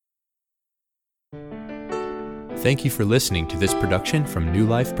Thank you for listening to this production from New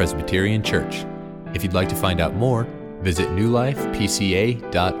Life Presbyterian Church. If you'd like to find out more, visit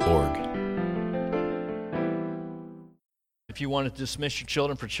newlifepca.org. If you want to dismiss your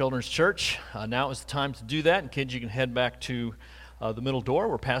children for Children's Church, now is the time to do that. And kids, you can head back to the middle door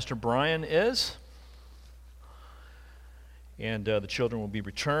where Pastor Brian is. And the children will be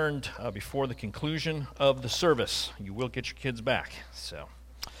returned before the conclusion of the service. You will get your kids back. So,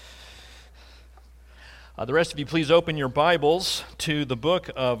 the rest of you, please open your Bibles to the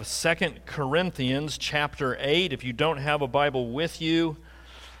book of 2 Corinthians chapter 8. If you don't have a Bible with you,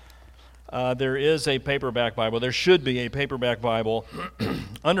 there is a paperback Bible. There should be a paperback Bible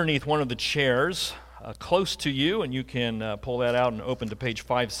underneath one of the chairs close to you, and you can pull that out and open to page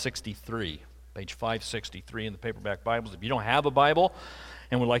 563. Page 563 in the paperback Bibles. If you don't have a Bible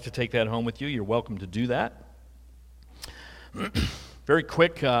and would like to take that home with you, you're welcome to do that. Very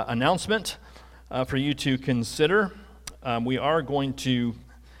quick announcement for you to consider. We are going to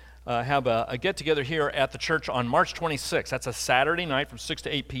have a get-together here at the church on March 26th. That's a Saturday night from 6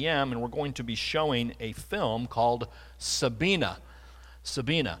 to 8 p.m., and we're going to be showing a film called Sabina.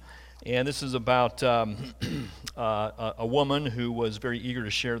 And this is about a woman who was very eager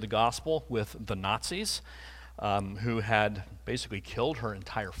to share the gospel with the Nazis, who had basically killed her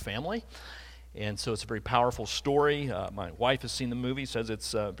entire family. And so it's a very powerful story. My wife has seen the movie, says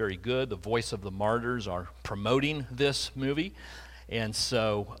it's very good. The Voice of the Martyrs are promoting this movie. And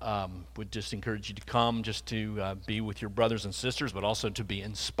so would just encourage you to come just to be with your brothers and sisters, but also to be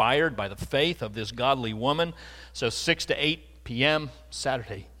inspired by the faith of this godly woman. So 6 to 8 p.m.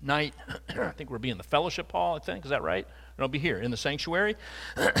 Saturday night. I think we'll be in the fellowship hall, I think. Is that right? It'll be here in the sanctuary.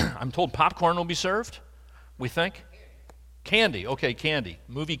 I'm told popcorn will be served, we think. Candy. Okay, candy.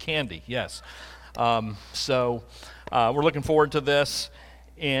 Movie candy, yes. So we're looking forward to this,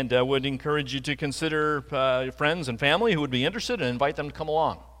 and would encourage you to consider friends and family who would be interested and invite them to come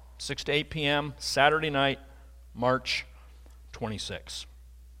along. 6 to 8 p.m. Saturday night, March 26.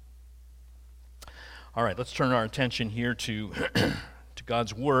 All right, let's turn our attention here to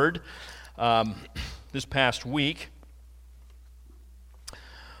God's Word. This past week,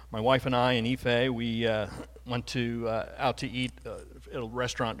 my wife and I and Ife, we went out to eat at a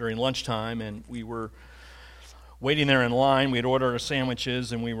restaurant during lunchtime, and we were waiting there in line. We had ordered our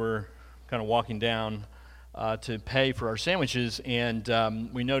sandwiches, and we were kind of walking down to pay for our sandwiches, and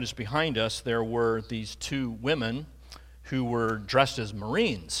we noticed behind us there were these two women who were dressed as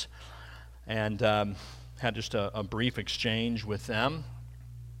Marines, and had just a brief exchange with them.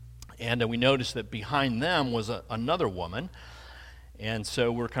 And we noticed that behind them was another woman. And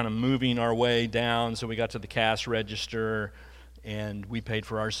so we're kind of moving our way down. So we got to the cash register, and we paid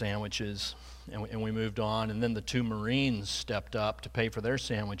for our sandwiches, and we moved on. And then the two Marines stepped up to pay for their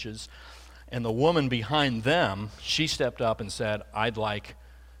sandwiches. And the woman behind them, she stepped up and said, "I'd like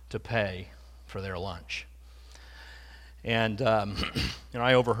to pay for their lunch." And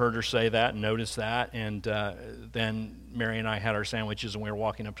I overheard her say that and noticed that. And then Mary and I had our sandwiches, and we were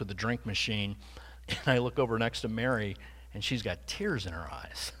walking up to the drink machine. And I look over next to Mary, and she's got tears in her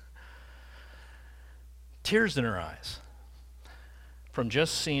eyes. Tears in her eyes from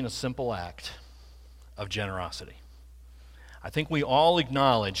just seeing a simple act of generosity. I think we all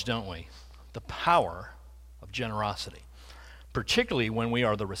acknowledge, don't we, the power of generosity, particularly when we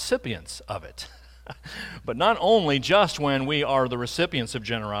are the recipients of it. But not only just when we are the recipients of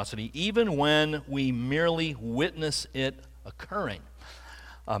generosity, even when we merely witness it occurring.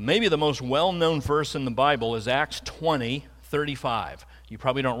 Maybe the most well-known verse in the Bible is Acts 20:35. You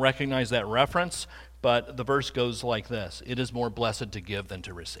probably don't recognize that reference, but the verse goes like this: "It is more blessed to give than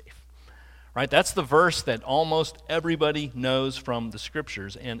to receive." Right? That's the verse that almost everybody knows from the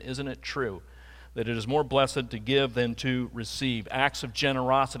Scriptures, and isn't it true that it is more blessed to give than to receive? Acts of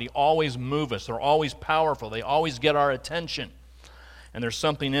generosity always move us. They're always powerful. They always get our attention. And there's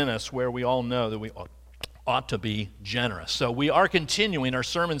something in us where we all know that we ought to be generous. So we are continuing our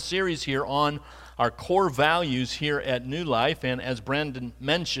sermon series here on our core values here at New Life. And as Brandon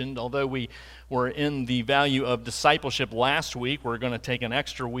mentioned, although we were in the value of discipleship last week, we're going to take an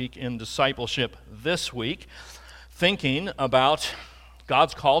extra week in discipleship this week, thinking about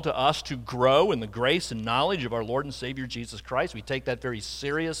God's call to us to grow in the grace and knowledge of our Lord and Savior Jesus Christ. We take that very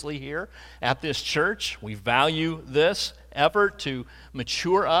seriously here at this church. We value this effort to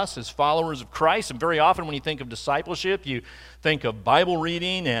mature us as followers of Christ. And very often when you think of discipleship, you think of Bible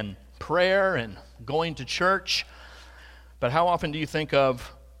reading and prayer and going to church. But how often do you think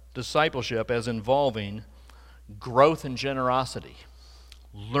of discipleship as involving growth and generosity?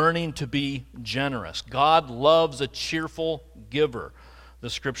 Learning to be generous. God loves a cheerful giver, the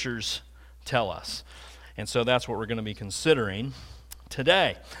Scriptures tell us. And so that's what we're going to be considering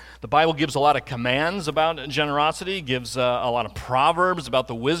today. The Bible gives a lot of commands about generosity, gives a lot of proverbs about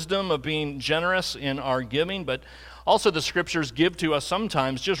the wisdom of being generous in our giving, but also the Scriptures give to us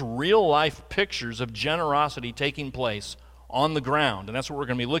sometimes just real-life pictures of generosity taking place on the ground. And that's what we're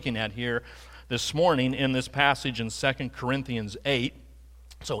going to be looking at here this morning in this passage in 2 Corinthians 8.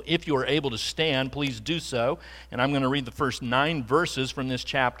 So if you are able to stand, please do so. And I'm going to read the first 9 verses from this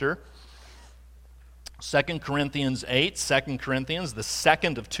chapter. 2 Corinthians 8, 2 Corinthians, the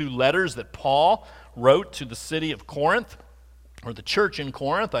second of 2 letters that Paul wrote to the city of Corinth, or the church in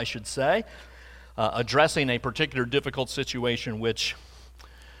Corinth, I should say, addressing a particular difficult situation which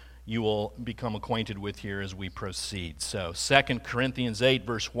you will become acquainted with here as we proceed. So 2 Corinthians 8,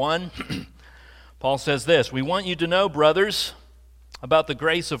 verse 1, Paul says this, "We want you to know, brothers, about the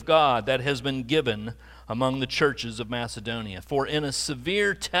grace of God that has been given among the churches of Macedonia. For in a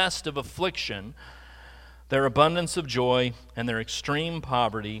severe test of affliction, their abundance of joy and their extreme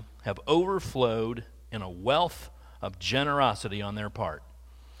poverty have overflowed in a wealth of generosity on their part.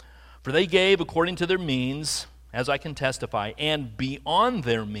 For they gave according to their means, as I can testify, and beyond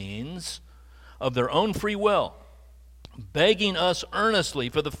their means of their own free will, begging us earnestly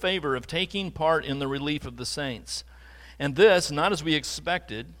for the favor of taking part in the relief of the saints. And this, not as we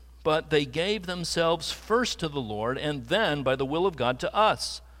expected, but they gave themselves first to the Lord, and then, by the will of God, to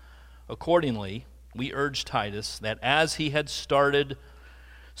us. Accordingly, we urge Titus that as he had started,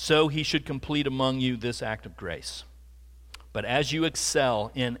 so he should complete among you this act of grace. But as you excel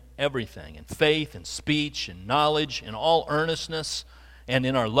in everything, in faith, in speech, in knowledge, in all earnestness, and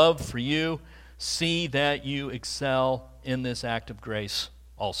in our love for you, see that you excel in this act of grace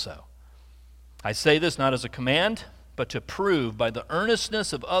also. I say this not as a command, but to prove by the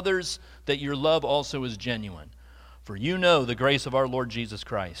earnestness of others that your love also is genuine. For you know the grace of our Lord Jesus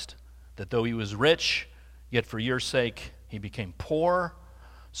Christ, that though he was rich, yet for your sake he became poor,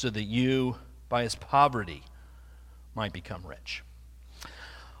 so that you, by his poverty, might become rich."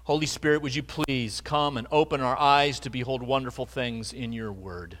 Holy Spirit, would you please come and open our eyes to behold wonderful things in your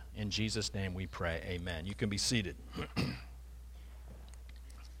word. In Jesus' name we pray, amen. You can be seated.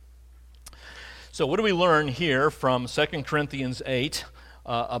 So what do we learn here from 2 Corinthians 8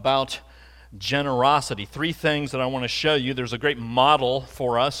 about generosity? 3 things that I want to show you. There's a great model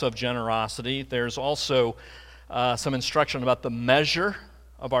for us of generosity. There's also some instruction about the measure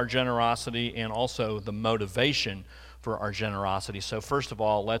of our generosity and also the motivation for our generosity. So first of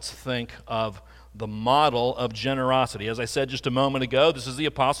all, let's think of the model of generosity. As I said just a moment ago, this is the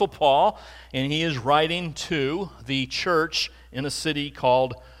Apostle Paul, and he is writing to the church in a city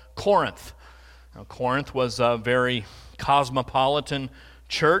called Corinth. Now, Corinth was a very cosmopolitan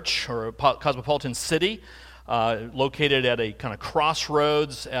church, or a cosmopolitan city, located at a kind of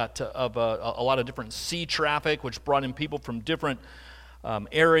crossroads of a lot of different sea traffic, which brought in people from different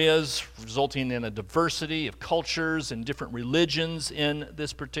areas, resulting in a diversity of cultures and different religions in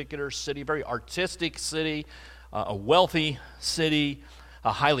this particular city. Very artistic city, a wealthy city,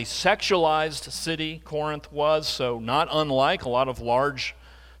 a highly sexualized city, Corinth was, so not unlike a lot of large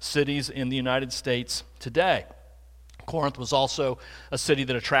cities in the United States today. Corinth was also a city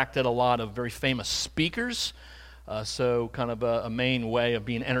that attracted a lot of very famous speakers. So kind of a main way of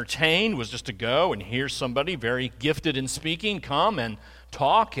being entertained was just to go and hear somebody very gifted in speaking come and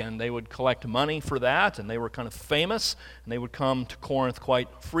talk, and they would collect money for that, and they were kind of famous, and they would come to Corinth quite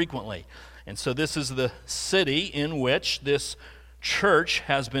frequently. And so this is the city in which this church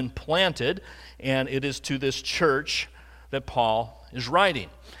has been planted, and it is to this church that Paul is writing.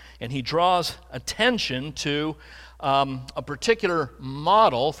 And he draws attention to a particular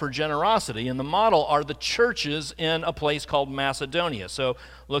model for generosity, and the model are the churches in a place called Macedonia. So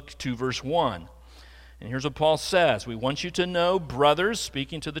look to verse 1. And here's what Paul says. "We want you to know, brothers,"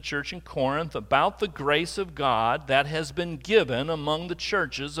 speaking to the church in Corinth, "about the grace of God that has been given among the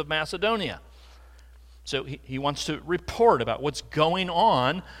churches of Macedonia." So he wants to report about what's going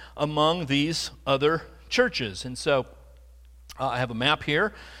on among these other churches. And so I have a map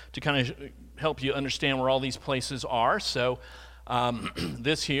here to kind of help you understand where all these places are. So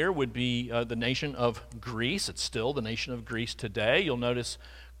this here would be the nation of Greece. It's still the nation of Greece today. You'll notice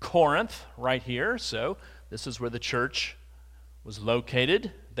Corinth right here. So this is where the church was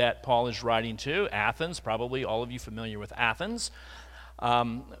located that Paul is writing to. Athens, probably all of you familiar with Athens.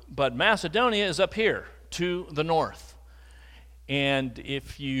 But Macedonia is up here to the north. And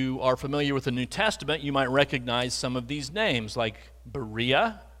if you are familiar with the New Testament, you might recognize some of these names, like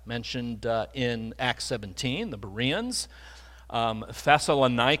Berea, mentioned in Acts 17, the Bereans.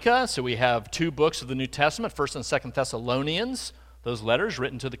 Thessalonica, so we have 2 books of the New Testament, 1st and 2nd Thessalonians, those letters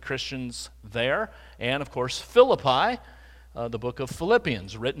written to the Christians there, and of course Philippi, the book of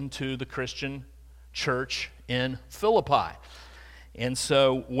Philippians, written to the Christian church in Philippi. And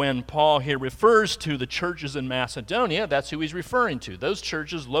so when Paul here refers to the churches in Macedonia, that's who he's referring to, those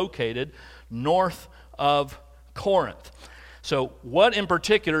churches located north of Corinth. So what in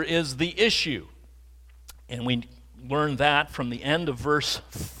particular is the issue? And we learn that from the end of verse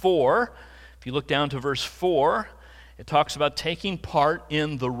 4. If you look down to verse 4, it talks about taking part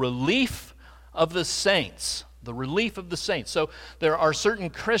in the relief of the saints. The relief of the saints. So there are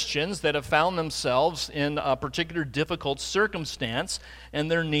certain Christians that have found themselves in a particular difficult circumstance, and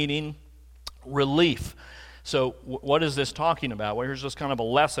they're needing relief. So what is this talking about? Well, here's just kind of a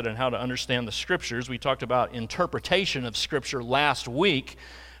lesson on how to understand the Scriptures. We talked about interpretation of Scripture last week.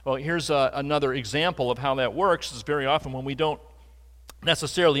 Well, here's another example of how that works. Is very often when we don't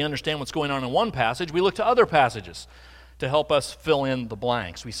necessarily understand what's going on in one passage, we look to other passages to help us fill in the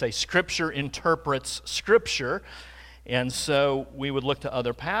blanks. We say Scripture interprets Scripture, and so we would look to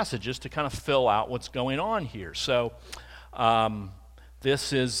other passages to kind of fill out what's going on here. So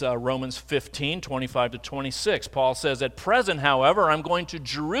this is Romans 15, 25 to 26. Paul says, "At present, however, I'm going to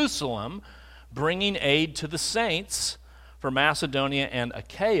Jerusalem, bringing aid to the saints, for Macedonia and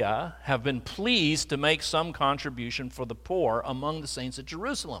Achaia have been pleased to make some contribution for the poor among the saints at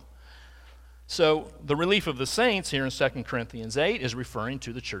Jerusalem." So the relief of the saints here in 2 Corinthians 8 is referring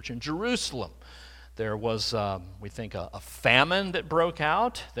to the church in Jerusalem. There was, we think, a famine that broke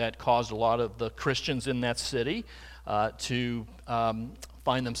out that caused a lot of the Christians in that city to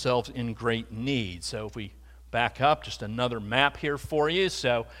find themselves in great need. So if we back up, just another map here for you.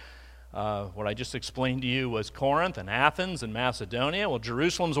 So what I just explained to you was Corinth and Athens and Macedonia. Well,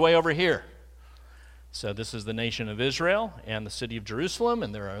 Jerusalem's way over here. So this is the nation of Israel and the city of Jerusalem,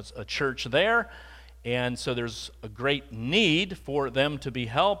 and there is a church there. And so there's a great need for them to be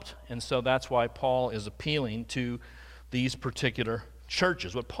helped, and so that's why Paul is appealing to these particular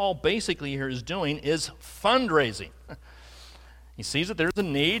churches. What Paul basically here is doing is fundraising. He sees that there's a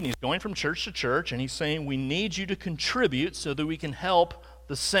need, and he's going from church to church, and he's saying, we need you to contribute so that we can help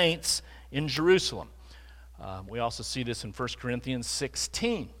the saints in Jerusalem. We also see this in 1 Corinthians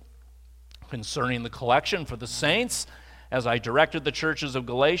 16. Concerning the collection for the saints, as I directed the churches of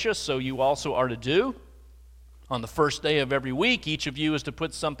Galatia, so you also are to do. On the first day of every week, each of you is to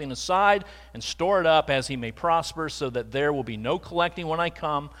put something aside and store it up as he may prosper, so that there will be no collecting when I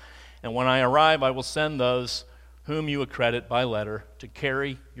come. And when I arrive, I will send those whom you accredit by letter to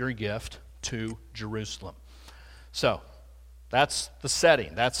carry your gift to Jerusalem. So, that's the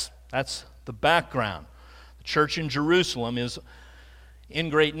setting. That's the background. The church in Jerusalem is in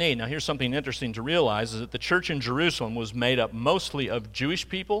great need. Now here's something interesting to realize, is that the church in Jerusalem was made up mostly of Jewish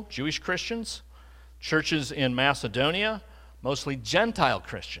people, Jewish Christians. Churches in Macedonia, mostly Gentile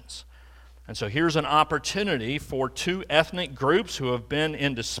Christians. And so here's an opportunity for two ethnic groups who have been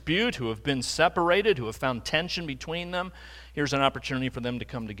in dispute, who have been separated, who have found tension between them. Here's an opportunity for them to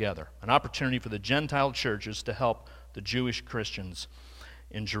come together. An opportunity for the Gentile churches to help the Jewish Christians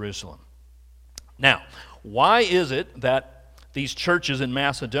in Jerusalem. Now, why is it that these churches in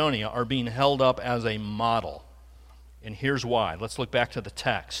Macedonia are being held up as a model? And here's why. Let's look back to the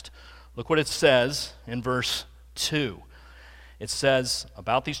text. Look what it says in verse 2. It says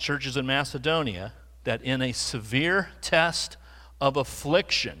about these churches in Macedonia that in a severe test of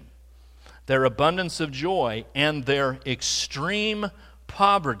affliction, their abundance of joy and their extreme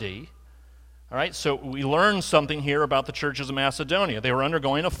poverty. All right, so we learn something here about the churches of Macedonia. They were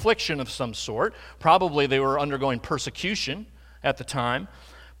undergoing affliction of some sort. Probably they were undergoing persecution at the time.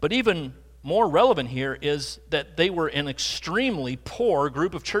 But even more relevant here is that they were an extremely poor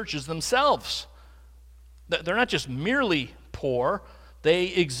group of churches themselves. They're not just merely poor, they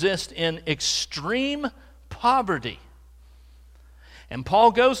exist in extreme poverty. And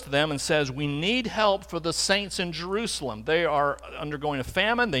Paul goes to them and says, we need help for the saints in Jerusalem. They are undergoing a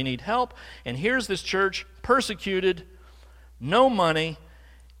famine, they need help. And here's this church, persecuted, no money,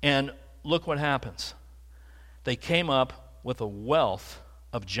 and look what happens. They came up with a wealth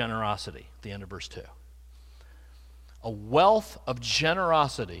of generosity, at the end of verse 2. A wealth of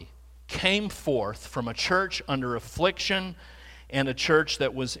generosity came forth from a church under affliction and a church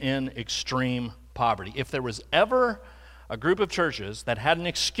that was in extreme poverty. If there was ever a group of churches that had an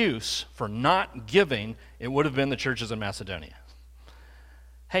excuse for not giving, it would have been the churches in Macedonia.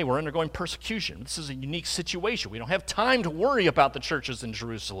 Hey, we're undergoing persecution. This is a unique situation. We don't have time to worry about the churches in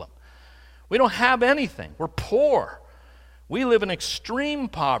Jerusalem. We don't have anything. We're poor. We live in extreme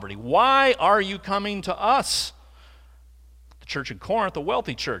poverty. Why are you coming to us? The church in Corinth a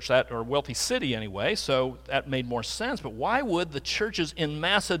wealthy church, or wealthy city anyway, so that made more sense. But why would the churches in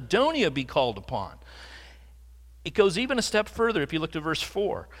Macedonia be called upon? It goes even a step further if you look to verse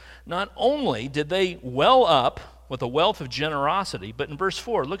 4. Not only did they well up with a wealth of generosity, but in verse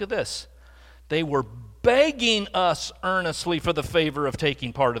 4, look at this. They were begging us earnestly for the favor of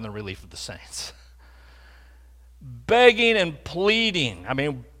taking part in the relief of the saints. Begging and pleading. I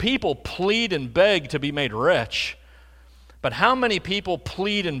mean, people plead and beg to be made rich. But how many people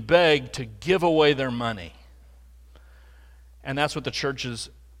plead and beg to give away their money? And that's what the churches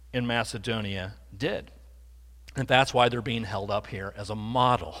in Macedonia did. And that's why they're being held up here as a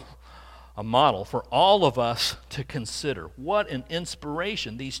model for all of us to consider. What an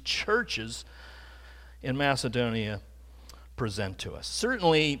inspiration these churches in Macedonia present to us.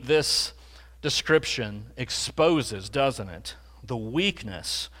 Certainly this description exposes, doesn't it, the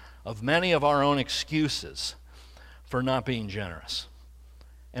weakness of many of our own excuses for not being generous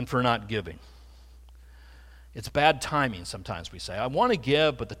and for not giving. It's bad timing sometimes, we say. I want to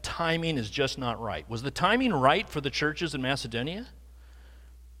give, but the timing is just not right. Was the timing right for the churches in Macedonia?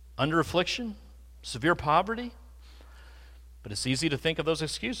 Under affliction? Severe poverty? But it's easy to think of those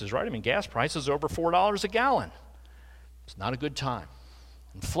excuses, right? I mean, gas prices over $4 a gallon. It's not a good time.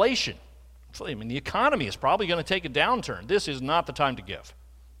 Inflation. I mean, the economy is probably going to take a downturn. This is not the time to give,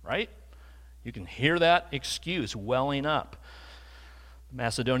 right? You can hear that excuse welling up.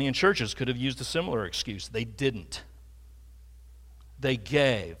 Macedonian churches could have used a similar excuse. They didn't. They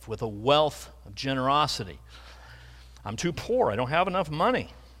gave with a wealth of generosity. I'm too poor. I don't have enough money.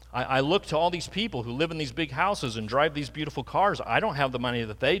 I look to all these people who live in these big houses and drive these beautiful cars. I don't have the money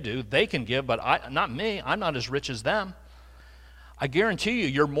that they do. They can give, but not me. I'm not as rich as them. I guarantee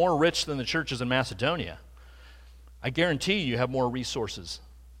you're more rich than the churches in Macedonia. I guarantee you have more resources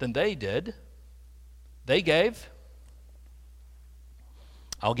than they did. They gave.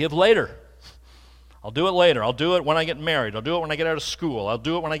 I'll give later. I'll do it later. I'll do it when I get married. I'll do it when I get out of school. I'll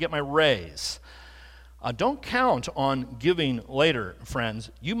do it when I get my raise. Don't count on giving later, friends.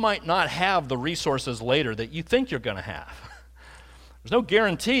 You might not have the resources later that you think you're going to have. There's no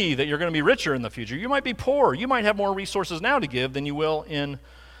guarantee that you're going to be richer in the future. You might be poor. You might have more resources now to give than you will in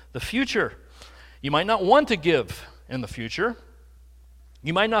the future. You might not want to give in the future.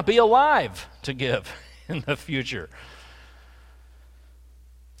 You might not be alive to give in the future.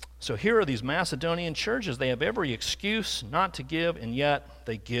 So here are these Macedonian churches. They have every excuse not to give, and yet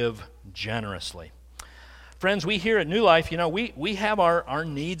they give generously. Friends, we here at New Life, we have our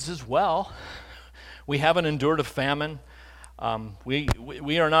needs as well. We haven't endured a famine.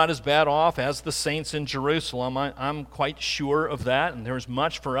 We are not as bad off as the saints in Jerusalem. I'm quite sure of that, and there's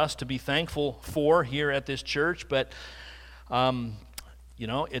much for us to be thankful for here at this church, but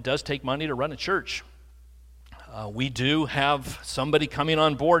it does take money to run a church. We do have somebody coming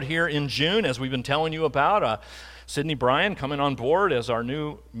on board here in June, as we've been telling you about. Sydney Bryan coming on board as our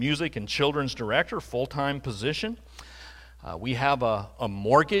new music and children's director, full-time position. We have a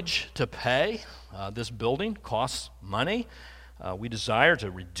mortgage to pay. This building costs money. We desire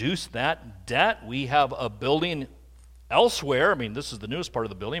to reduce that debt. We have a building elsewhere. I mean, this is the newest part of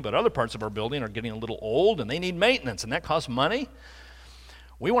the building, but other parts of our building are getting a little old, and they need maintenance, and that costs money.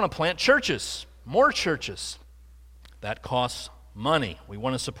 We want to plant churches, more churches. That costs money. We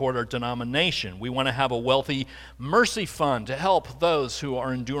want to support our denomination. We want to have a wealthy mercy fund to help those who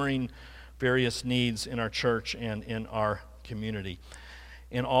are enduring various needs in our church and in our community.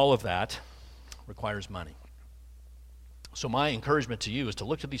 And all of that requires money. So my encouragement to you is to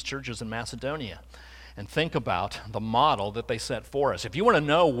look to these churches in Macedonia and think about the model that they set for us. If you want to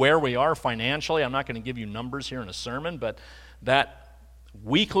know where we are financially, I'm not going to give you numbers here in a sermon, but that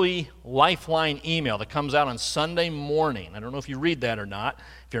weekly Lifeline email that comes out on Sunday morning. I don't know if you read that or not.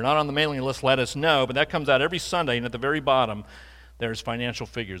 If you're not on the mailing list, let us know, but that comes out every Sunday, and at the very bottom, there's financial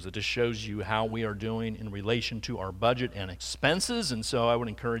figures that just shows you how we are doing in relation to our budget and expenses, and so I would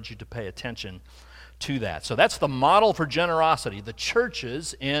encourage you to pay attention to that. So that's the model for generosity, the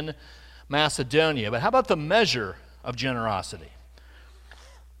churches in Macedonia. But how about the measure of generosity?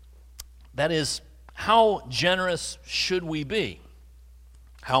 That is, how generous should we be?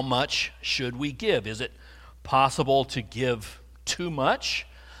 How much should we give? Is it possible to give too much?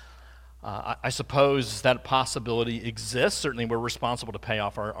 I suppose that possibility exists. Certainly we're responsible to pay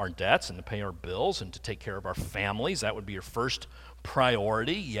off our debts and to pay our bills and to take care of our families. That would be your first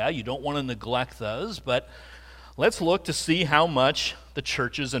priority. Yeah, you don't want to neglect those, but let's look to see how much the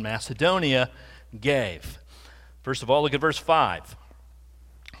churches in Macedonia gave. First of all, look at verse 5.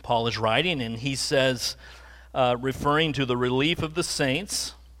 Paul is writing, and he says, referring to the relief of the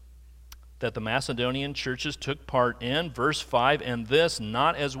saints, that the Macedonian churches took part in. Verse 5, and this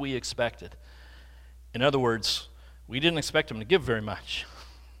not as we expected. In other words, we didn't expect them to give very much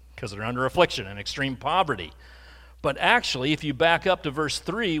because they're under affliction and extreme poverty. But actually, if you back up to verse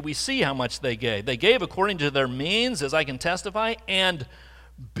 3, we see how much they gave. They gave according to their means, as I can testify, and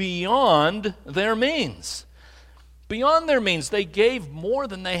beyond their means. Beyond their means, they gave more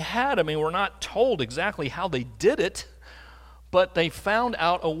than they had. I mean, we're not told exactly how they did it, but they found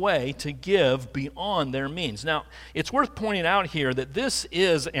out a way to give beyond their means. Now, it's worth pointing out here that this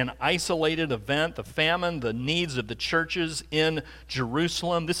is an isolated event, the famine, the needs of the churches in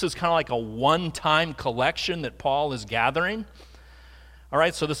Jerusalem. This is kind of like a one-time collection that Paul is gathering. All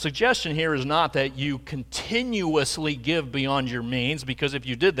right, so the suggestion here is not that you continuously give beyond your means, because if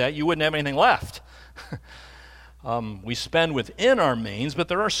you did that, you wouldn't have anything left. We spend within our means, but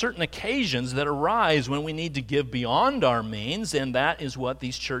there are certain occasions that arise when we need to give beyond our means, and that is what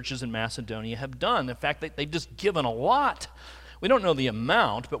these churches in Macedonia have done. In fact, they've just given a lot. We don't know the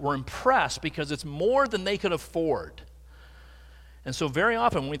amount, but we're impressed because it's more than they could afford. And so very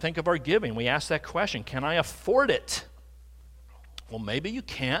often when we think of our giving, we ask that question, can I afford it? Well, maybe you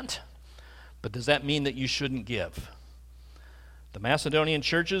can't, but does that mean that you shouldn't give? The Macedonian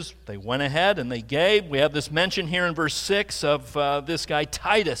churches, they went ahead and they gave. We have this mention here in verse 6 of this guy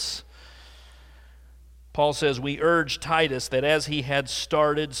Titus. Paul says, we urge Titus that as he had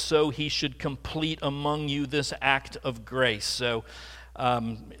started, so he should complete among you this act of grace. So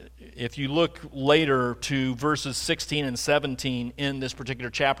if you look later to verses 16 and 17 in this particular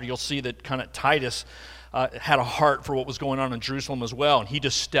chapter, you'll see that kind of Titus had a heart for what was going on in Jerusalem as well. And he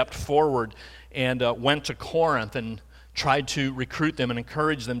just stepped forward and went to Corinth and tried to recruit them and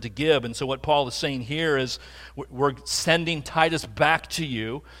encourage them to give. And so what Paul is saying here is we're sending Titus back to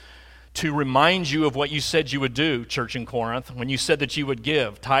you to remind you of what you said you would do, church in Corinth, when you said that you would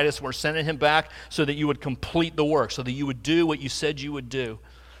give. Titus, we're sending him back so that you would complete the work, so that you would do what you said you would do.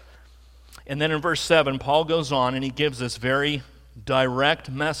 And then in verse 7, Paul goes on and he gives this very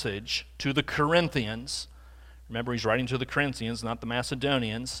direct message to the Corinthians. Remember, he's writing to the Corinthians, not the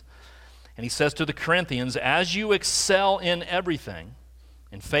Macedonians. And he says to the Corinthians, as you excel in everything,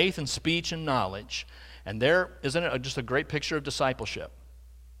 in faith and speech and knowledge, and there, isn't it just a great picture of discipleship?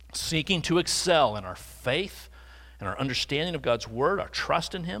 Seeking to excel in our faith and our understanding of God's word, our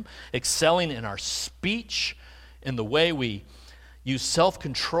trust in him, excelling in our speech, in the way we use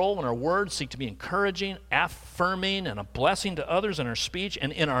self-control in our words, seek to be encouraging, affirming, and a blessing to others in our speech,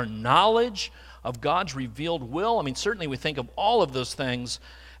 and in our knowledge of God's revealed will. I mean, certainly we think of all of those things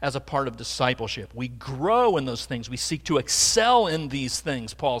as a part of discipleship. We grow in those things. We seek to excel in these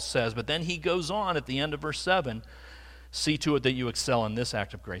things, Paul says. But then he goes on at the end of verse 7, see to it that you excel in this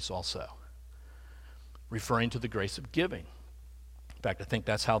act of grace also, referring to the grace of giving. In fact, I think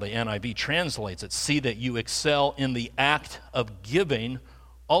that's how the NIV translates it. See that you excel in the act of giving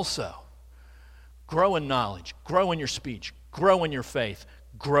also. Grow in knowledge, grow in your speech, grow in your faith,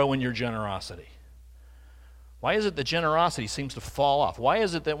 grow in your generosity. Why is it that generosity seems to fall off? Why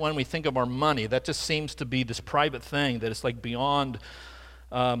is it that when we think of our money, that just seems to be this private thing that it's like beyond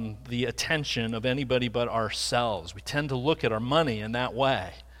the attention of anybody but ourselves? We tend to look at our money in that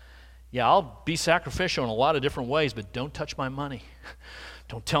way. Yeah, I'll be sacrificial in a lot of different ways, but don't touch my money.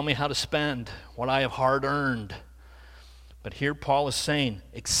 Don't tell me how to spend what I have hard earned. But here Paul is saying,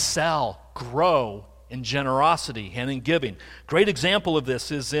 excel, grow in generosity and in giving. Great example of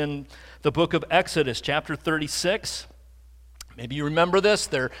this is in the book of Exodus, chapter 36. Maybe you remember this.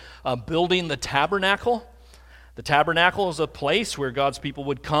 They're building the tabernacle. The tabernacle is a place where God's people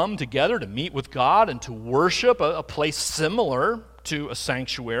would come together to meet with God and to worship, a place similar to a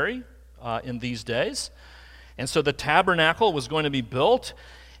sanctuary in these days. And so the tabernacle was going to be built,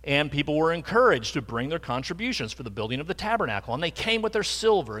 and people were encouraged to bring their contributions for the building of the tabernacle. And they came with their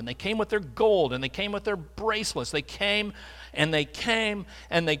silver, and they came with their gold, and they came with their bracelets. They came, and they came,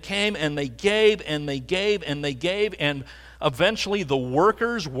 and they came, and they gave, and they gave, and they gave. And eventually the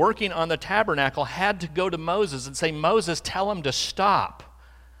workers working on the tabernacle had to go to Moses and say, Moses, tell them to stop.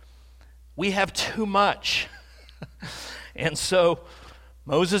 We have too much. And so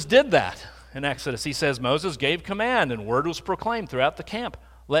Moses did that in Exodus. He says, Moses gave command, and word was proclaimed throughout the camp.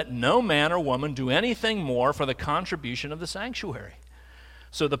 Let no man or woman do anything more for the contribution of the sanctuary.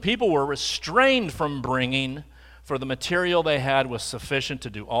 So the people were restrained from bringing, for the material they had was sufficient to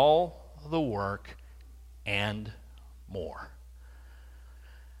do all the work and more.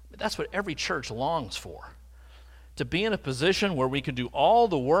 But that's what every church longs for, to be in a position where we can do all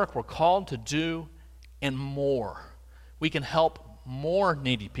the work we're called to do and more. We can help more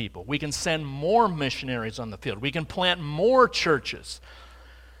needy people. We can send more missionaries on the field. We can plant more churches.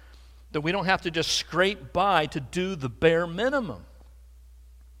 that we don't have to just scrape by to do the bare minimum.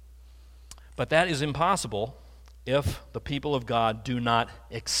 But that is impossible if the people of God do not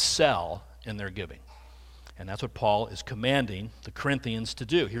excel in their giving. And that's what Paul is commanding the Corinthians to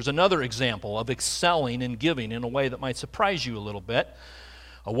do. Here's another example of excelling in giving in a way that might surprise you a little bit.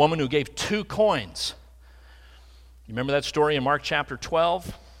 A woman who gave 2 coins. You remember that story in Mark chapter 12?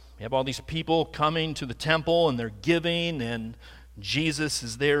 You have all these people coming to the temple and they're giving, and Jesus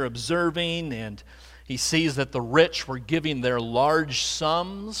is there observing, and he sees that the rich were giving their large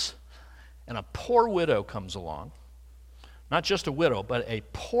sums, and a poor widow comes along. Not just a widow, but a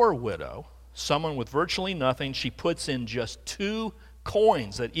poor widow, someone with virtually nothing. She puts in just 2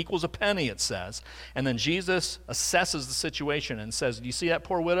 coins that equals a penny, it says. And then Jesus assesses the situation and says, do you see that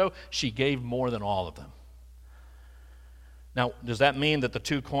poor widow? She gave more than all of them. Now, does that mean that the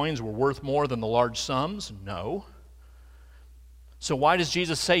 2 coins were worth more than the large sums? No. So why does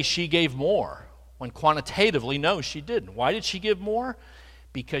Jesus say she gave more when quantitatively, no, she didn't? Why did she give more?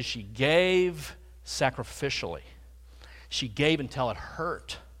 Because she gave sacrificially. She gave until it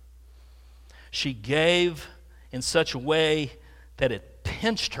hurt. She gave in such a way that it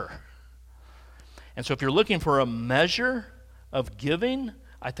pinched her. And so if you're looking for a measure of giving,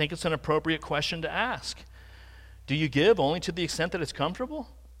 I think it's an appropriate question to ask. Do you give only to the extent that it's comfortable?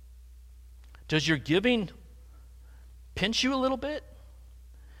 Does your giving pinch you a little bit?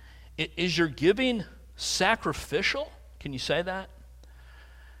 Is your giving sacrificial? Can you say that?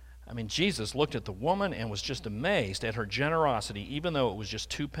 I mean, Jesus looked at the woman and was just amazed at her generosity, even though it was just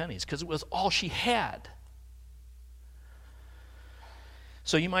 2 pennies, because it was all she had.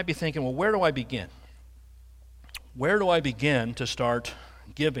 So you might be thinking, well, where do I begin? Where do I begin to start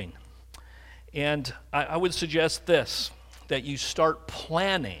giving? And I would suggest this, that you start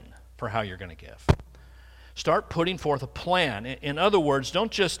planning for how you're going to give. Start putting forth a plan. In other words,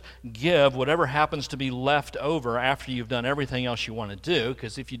 don't just give whatever happens to be left over after you've done everything else you want to do,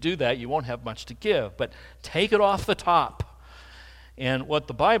 because if you do that, you won't have much to give. But take it off the top. And what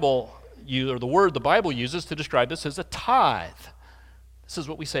the Bible, or the word the Bible uses to describe this is a tithe. This is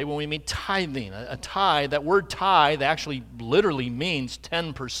what we say when we mean tithing. A tithe, that word tithe actually literally means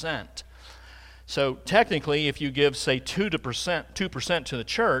 10%. So technically, if you give, say, 2% to the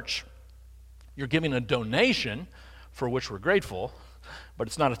church, you're giving a donation for which we're grateful, but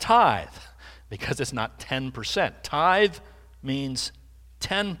it's not a tithe because it's not 10%. Tithe means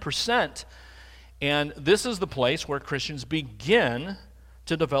 10%. And this is the place where Christians begin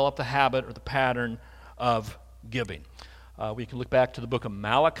to develop the habit or the pattern of giving. We can look back to the book of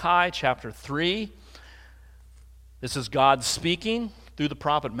Malachi, chapter 3. This is God speaking through the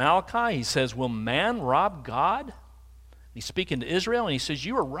prophet Malachi. He says, will man rob God? He's speaking to Israel, and he says,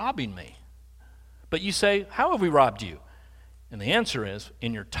 you are robbing me. But you say, how have we robbed you? And the answer is,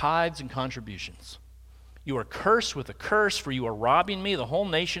 in your tithes and contributions. You are cursed with a curse, for you are robbing me, the whole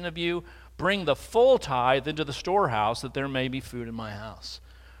nation of you. Bring the full tithe into the storehouse, that there may be food in my house.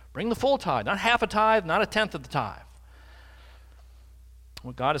 Bring the full tithe, not half a tithe, not a tenth of the tithe.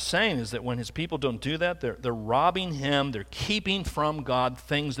 What God is saying is that when his people don't do that, they're robbing him, they're keeping from God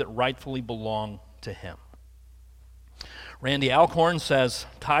things that rightfully belong to him. Randy Alcorn says,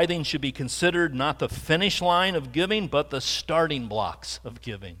 tithing should be considered not the finish line of giving, but the starting blocks of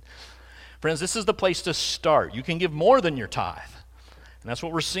giving. Friends, this is the place to start. You can give more than your tithe. And that's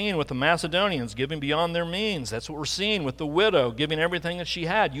what we're seeing with the Macedonians, giving beyond their means. That's what we're seeing with the widow, giving everything that she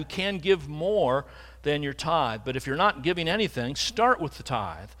had. You can give more than your tithe. But if you're not giving anything, start with the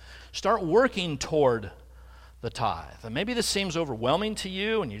tithe. Start working toward the tithe. And maybe this seems overwhelming to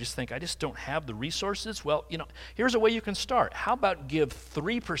you, and you just think, I just don't have the resources. Well, here's a way you can start. How about give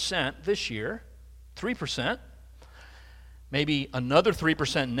 3% this year? 3%. Maybe another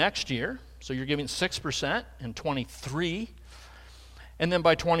 3% next year. So you're giving 6% in 23. And then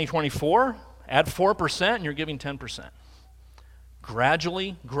by 2024, add 4% and you're giving 10%.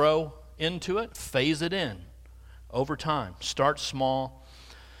 Gradually grow into it, phase it in over time. Start small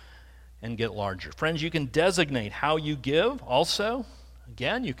and get larger. Friends, you can designate how you give also.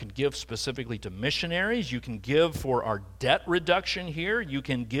 Again, you can give specifically to missionaries. You can give for our debt reduction here. You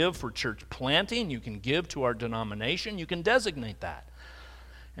can give for church planting. You can give to our denomination. You can designate that.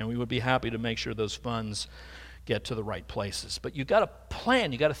 And we would be happy to make sure those funds get to the right places. But you got to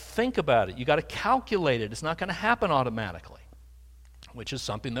plan. You got to think about it. You got to calculate it. It's not going to happen automatically, which is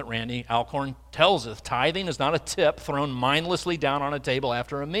something that Randy Alcorn tells us. Tithing is not a tip thrown mindlessly down on a table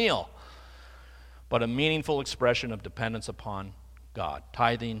after a meal, but a meaningful expression of dependence upon God.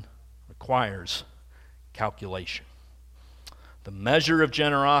 Tithing requires calculation. The measure of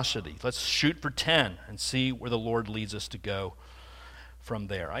generosity. Let's shoot for 10 and see where the Lord leads us to go from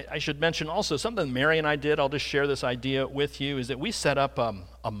there. I should mention also something Mary and I did, I'll just share this idea with you, is that we set up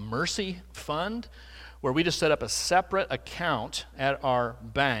a mercy fund where we just set up a separate account at our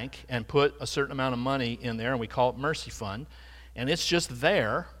bank and put a certain amount of money in there, and we call it Mercy Fund, and it's just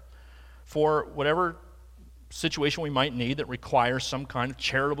there for whatever situation we might need that requires some kind of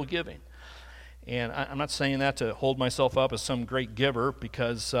charitable giving. And I'm not saying that to hold myself up as some great giver,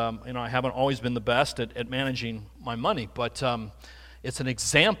 because I haven't always been the best at managing my money, but it's an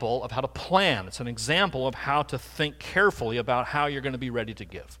example of how to plan. It's an example of how to think carefully about how you're going to be ready to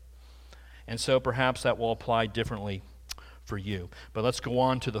give. And so perhaps that will apply differently for you. But let's go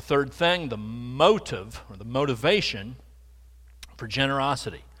on to the third thing, the motive or the motivation for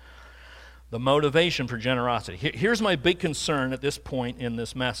generosity. The motivation for generosity. Here's my big concern at this point in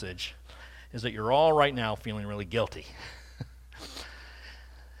this message, is that you're all right now feeling really guilty.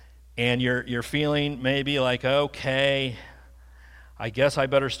 And you're feeling maybe like, okay, I guess I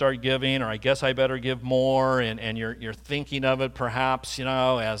better start giving, or I guess I better give more, and you're thinking of it perhaps,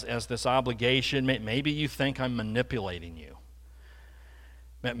 as this obligation. Maybe you think I'm manipulating you.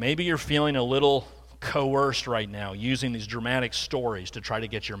 Maybe you're feeling a little coerced right now, using these dramatic stories to try to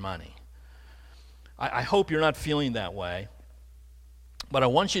get your money. I hope you're not feeling that way, but I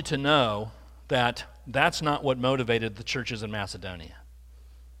want you to know that that's not what motivated the churches in Macedonia.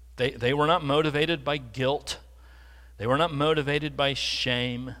 They were not motivated by guilt. They were not motivated by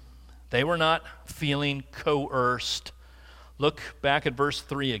shame. They were not feeling coerced. Look back at verse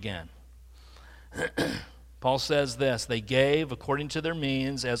 3 again. Paul says this, they gave according to their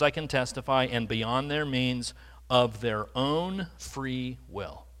means, as I can testify, and beyond their means, of their own free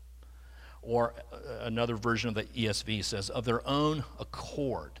will. Or another version of the ESV says, of their own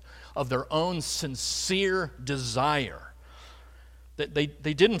accord, of their own sincere desire. They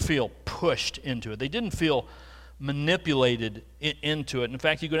didn't feel pushed into it. They didn't feel manipulated into it. In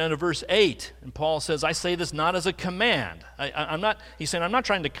fact, you go down to verse 8, and Paul says, I say this not as a command. He's saying, I'm not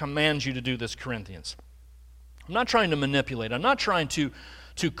trying to command you to do this, Corinthians. I'm not trying to manipulate. I'm not trying to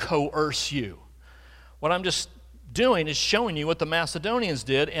coerce you. What I'm just doing is showing you what the Macedonians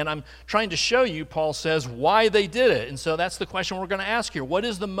did, and I'm trying to show you, Paul says, why they did it. And so that's the question we're going to ask here. What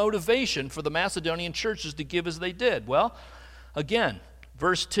is the motivation for the Macedonian churches to give as they did? Well, again,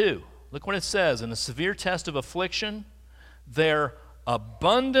 verse 2. Look what it says. In the severe test of affliction, their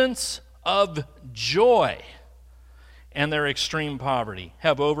abundance of joy and their extreme poverty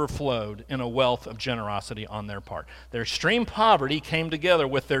have overflowed in a wealth of generosity on their part. Their extreme poverty came together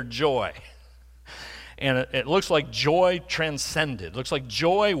with their joy. And it looks like joy transcended. It looks like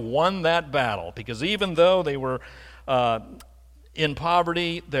joy won that battle, because even though they were in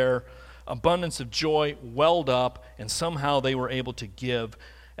poverty, their abundance of joy welled up, and somehow they were able to give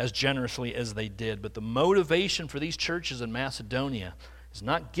as generously as they did. But the motivation for these churches in Macedonia is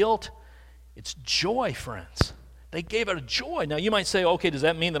not guilt, it's joy, friends. They gave out of joy. Now you might say, okay, does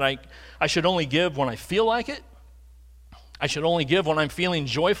that mean that I should only give when I feel like it? I should only give when I'm feeling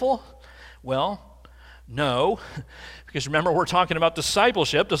joyful? Well, no, because remember, we're talking about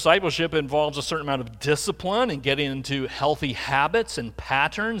discipleship. Discipleship involves a certain amount of discipline and getting into healthy habits and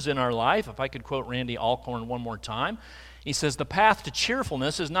patterns in our life. If I could quote Randy Alcorn one more time, he says, the path to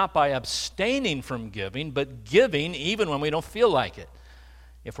cheerfulness is not by abstaining from giving, but giving even when we don't feel like it.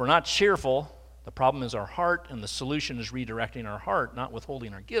 If we're not cheerful, the problem is our heart, and the solution is redirecting our heart, not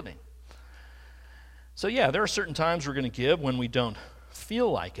withholding our giving. So yeah, there are certain times we're going to give when we don't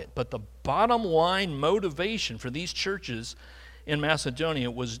feel like it, but the bottom line motivation for these churches in Macedonia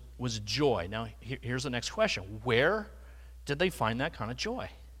was joy. Now, here's the next question. Where did they find that kind of joy?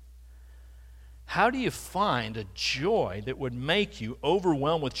 How do you find a joy that would make you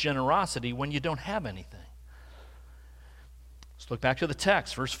overwhelmed with generosity when you don't have anything? Let's look back to the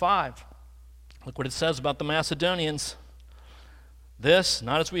text, verse 5. Look what it says about the Macedonians. This,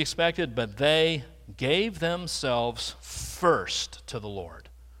 not as we expected, but they gave themselves first to the Lord.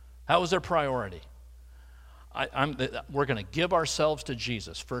 That was their priority. We're going to give ourselves to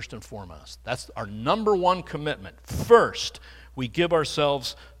Jesus first and foremost. That's our number one commitment. First, we give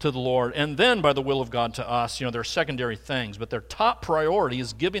ourselves to the Lord, and then by the will of God to us. There are secondary things, but their top priority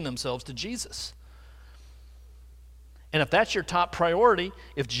is giving themselves to Jesus. And if that's your top priority,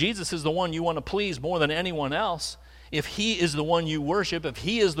 if Jesus is the one you want to please more than anyone else, if he is the one you worship, if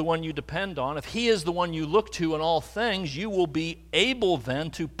he is the one you depend on, if he is the one you look to in all things, you will be able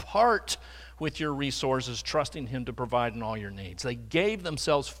then to part with your resources, trusting him to provide in all your needs. They gave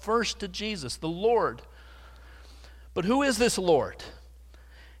themselves first to Jesus, the Lord. But who is this Lord?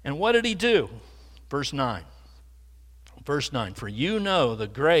 And what did he do? Verse 9. Verse 9, for you know the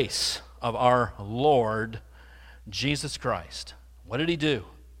grace of our Lord Jesus Christ. What did he do?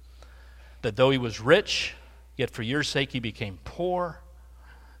 That though he was rich, yet for your sake he became poor,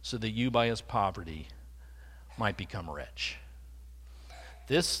 so that you by his poverty might become rich.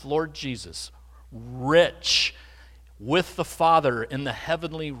 This Lord Jesus, rich with the Father in the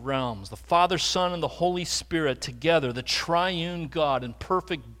heavenly realms, the Father, Son, and the Holy Spirit together, the triune God in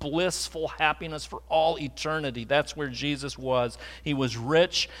perfect blissful happiness for all eternity. That's where Jesus was. He was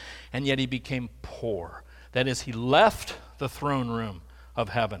rich, and yet he became poor. That is, he left the throne room of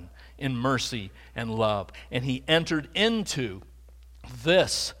heaven in mercy and love, and he entered into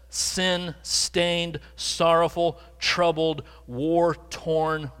this sin-stained, sorrowful, troubled,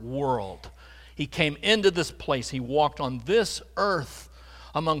 war-torn world. He came into this place. He walked on this earth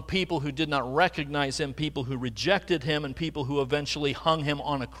among people who did not recognize him, people who rejected him, and people who eventually hung him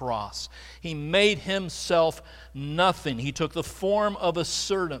on a cross. He made himself nothing. He took the form of a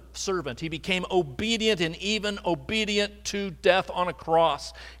servant. He became obedient and even obedient to death on a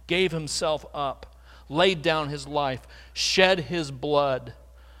cross, gave himself up, laid down his life, shed his blood,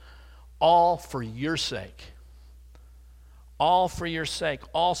 all for your sake. All for your sake,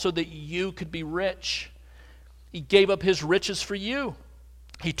 all so that you could be rich. He gave up his riches for you.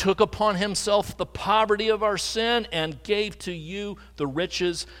 He took upon himself the poverty of our sin and gave to you the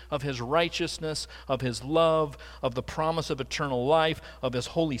riches of his righteousness, of his love, of the promise of eternal life, of his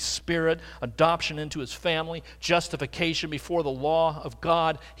Holy Spirit, adoption into his family, justification before the law of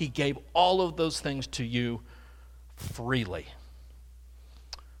God. He gave all of those things to you freely.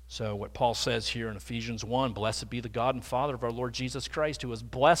 So what Paul says here in Ephesians 1, blessed be the God and Father of our Lord Jesus Christ, who has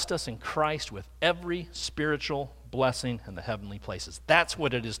blessed us in Christ with every spiritual blessing in the heavenly places. That's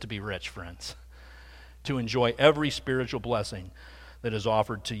what it is to be rich, friends. To enjoy every spiritual blessing that is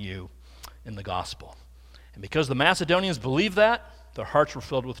offered to you in the gospel. And because the Macedonians believed that, their hearts were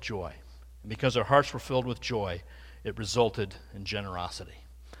filled with joy. And because their hearts were filled with joy, it resulted in generosity.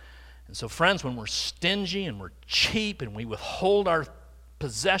 And so, friends, when we're stingy and we're cheap and we withhold our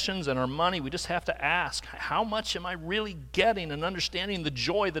possessions and our money, we just have to ask, how much am I really getting and understanding the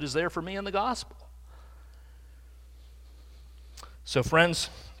joy that is there for me in the gospel? So, friends,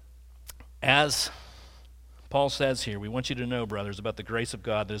 as Paul says here, we want you to know, brothers, about the grace of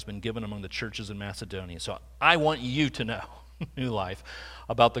God that has been given among the churches in Macedonia. So I want you to know, New Life,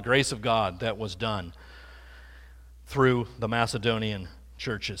 about the grace of God that was done through the Macedonian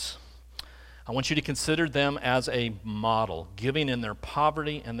churches. I want you to consider them as a model, giving in their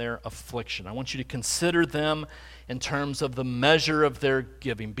poverty and their affliction. I want you to consider them in terms of the measure of their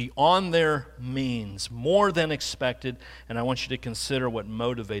giving, beyond their means, more than expected, and I want you to consider what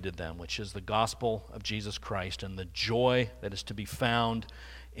motivated them, which is the gospel of Jesus Christ and the joy that is to be found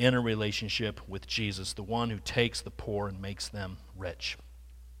in a relationship with Jesus, the one who takes the poor and makes them rich.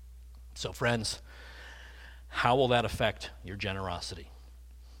 So, friends, how will that affect your generosity?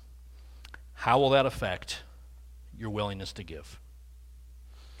 How will that affect your willingness to give?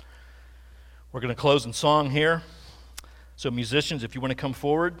 We're going to close in song here. So musicians, if you want to come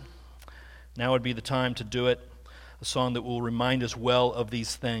forward, now would be the time to do it. A song that will remind us well of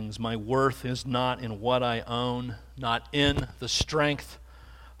these things. My worth is not in what I own, not in the strength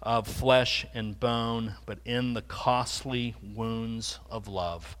of flesh and bone, but in the costly wounds of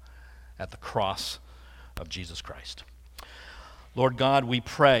love at the cross of Jesus Christ. Lord God, we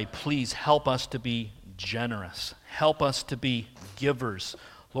pray, please help us to be generous. Help us to be givers.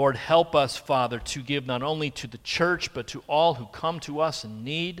 Lord, help us, Father, to give not only to the church, but to all who come to us in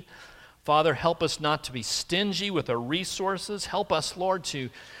need. Father, help us not to be stingy with our resources. Help us, Lord, to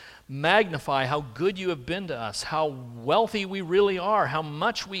magnify how good you have been to us, how wealthy we really are, how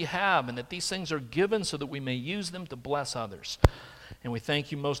much we have, and that these things are given so that we may use them to bless others. And we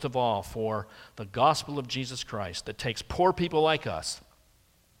thank you most of all for the gospel of Jesus Christ that takes poor people like us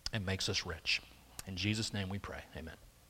and makes us rich. In Jesus' name we pray. Amen.